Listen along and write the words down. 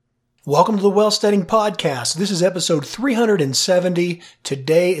Welcome to the Wealthsteading Podcast. This is episode 370.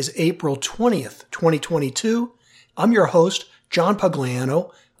 Today is April 20th, 2022. I'm your host, John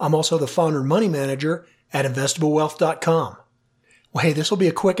Pugliano. I'm also the founder and money manager at investablewealth.com. Well, hey, this will be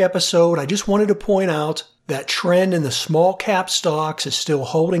a quick episode. I just wanted to point out that trend in the small cap stocks is still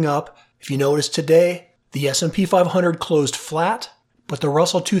holding up. If you notice today, the S&P 500 closed flat, but the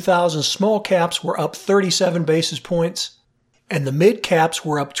Russell 2000 small caps were up 37 basis points. And the mid caps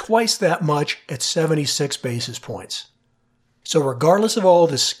were up twice that much at 76 basis points. So regardless of all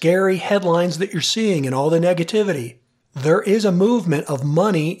the scary headlines that you're seeing and all the negativity, there is a movement of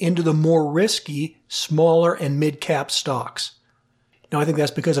money into the more risky, smaller and mid cap stocks. Now I think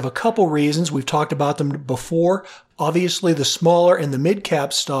that's because of a couple reasons. We've talked about them before. Obviously the smaller and the mid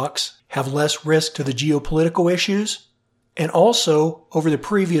cap stocks have less risk to the geopolitical issues. And also, over the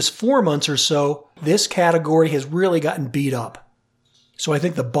previous 4 months or so, this category has really gotten beat up. So I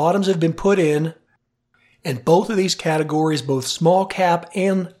think the bottoms have been put in, and both of these categories, both small cap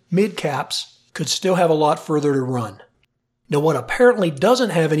and mid caps, could still have a lot further to run. Now what apparently doesn't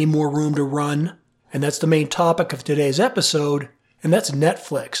have any more room to run, and that's the main topic of today's episode, and that's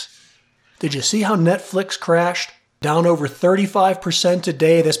Netflix. Did you see how Netflix crashed? Down over 35%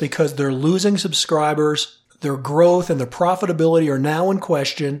 today. That's because they're losing subscribers. Their growth and their profitability are now in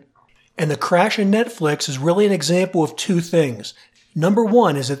question. And the crash in Netflix is really an example of two things. Number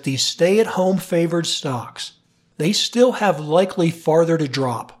one is that these stay-at-home favored stocks, they still have likely farther to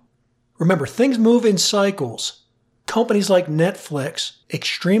drop. Remember, things move in cycles. Companies like Netflix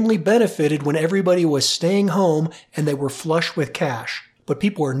extremely benefited when everybody was staying home and they were flush with cash. But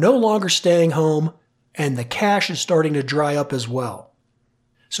people are no longer staying home and the cash is starting to dry up as well.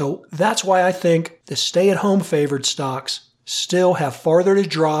 So that's why I think the stay-at-home favored stocks still have farther to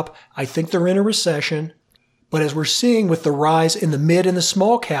drop. I think they're in a recession. But as we're seeing with the rise in the mid and the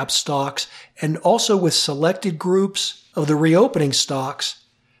small cap stocks, and also with selected groups of the reopening stocks,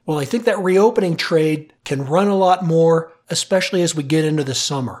 well, I think that reopening trade can run a lot more, especially as we get into the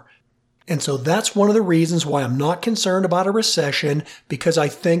summer. And so that's one of the reasons why I'm not concerned about a recession, because I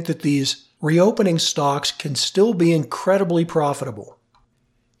think that these reopening stocks can still be incredibly profitable.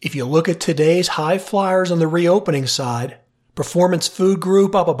 If you look at today's high flyers on the reopening side, Performance Food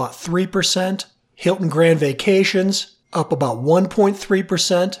Group up about 3%, Hilton Grand Vacations up about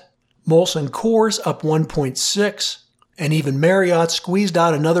 1.3%, Molson Coors up 1.6%, and even Marriott squeezed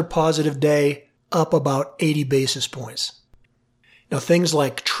out another positive day up about 80 basis points. Now things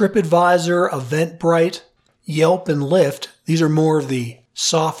like TripAdvisor, Eventbrite, Yelp, and Lyft, these are more of the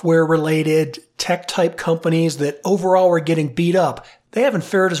software-related tech-type companies that overall are getting beat up. They haven't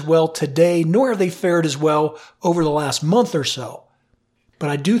fared as well today, nor have they fared as well over the last month or so. But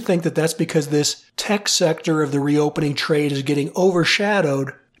I do think that that's because this tech sector of the reopening trade is getting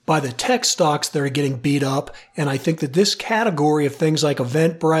overshadowed by the tech stocks that are getting beat up. And I think that this category of things like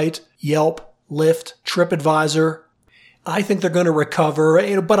Eventbrite, Yelp, Lyft, TripAdvisor, I think they're going to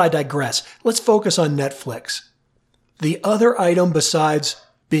recover, but I digress. Let's focus on Netflix. The other item besides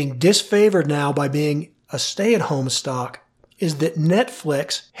being disfavored now by being a stay-at-home stock is that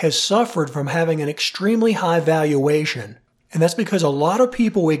Netflix has suffered from having an extremely high valuation. And that's because a lot of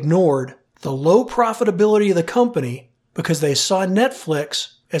people ignored the low profitability of the company because they saw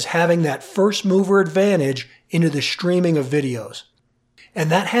Netflix as having that first mover advantage into the streaming of videos. And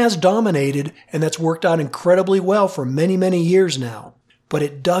that has dominated, and that's worked out incredibly well for many, many years now. But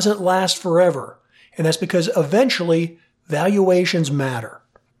it doesn't last forever. And that's because eventually valuations matter.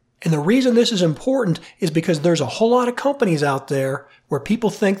 And the reason this is important is because there's a whole lot of companies out there where people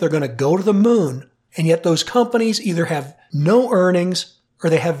think they're going to go to the moon, and yet those companies either have no earnings or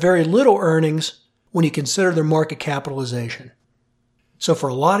they have very little earnings when you consider their market capitalization. So for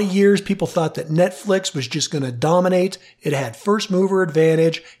a lot of years, people thought that Netflix was just going to dominate. It had first mover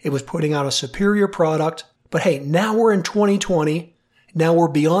advantage. It was putting out a superior product. But hey, now we're in 2020. Now we're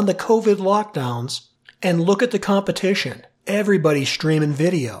beyond the COVID lockdowns. And look at the competition. Everybody's streaming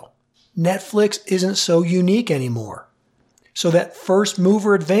video. Netflix isn't so unique anymore. So that first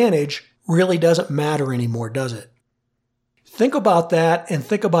mover advantage really doesn't matter anymore, does it? Think about that and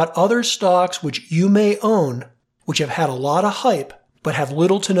think about other stocks which you may own, which have had a lot of hype, but have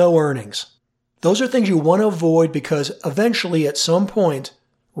little to no earnings. Those are things you want to avoid because eventually at some point,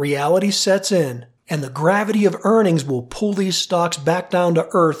 reality sets in and the gravity of earnings will pull these stocks back down to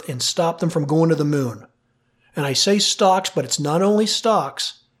earth and stop them from going to the moon. And I say stocks, but it's not only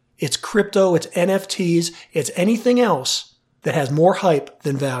stocks. It's crypto, it's NFTs, it's anything else that has more hype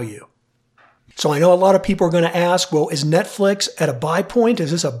than value. So I know a lot of people are going to ask, well, is Netflix at a buy point?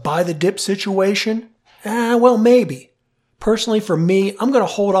 Is this a buy the dip situation? Well, maybe. Personally, for me, I'm going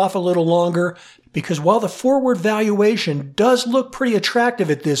to hold off a little longer because while the forward valuation does look pretty attractive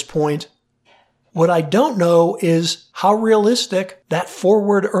at this point, what I don't know is how realistic that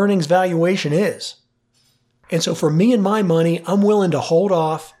forward earnings valuation is. And so for me and my money, I'm willing to hold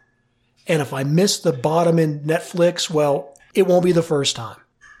off. And if I miss the bottom in Netflix, well, it won't be the first time.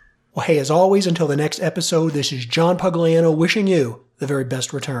 Well, hey, as always, until the next episode, this is John Pugliano wishing you the very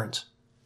best returns.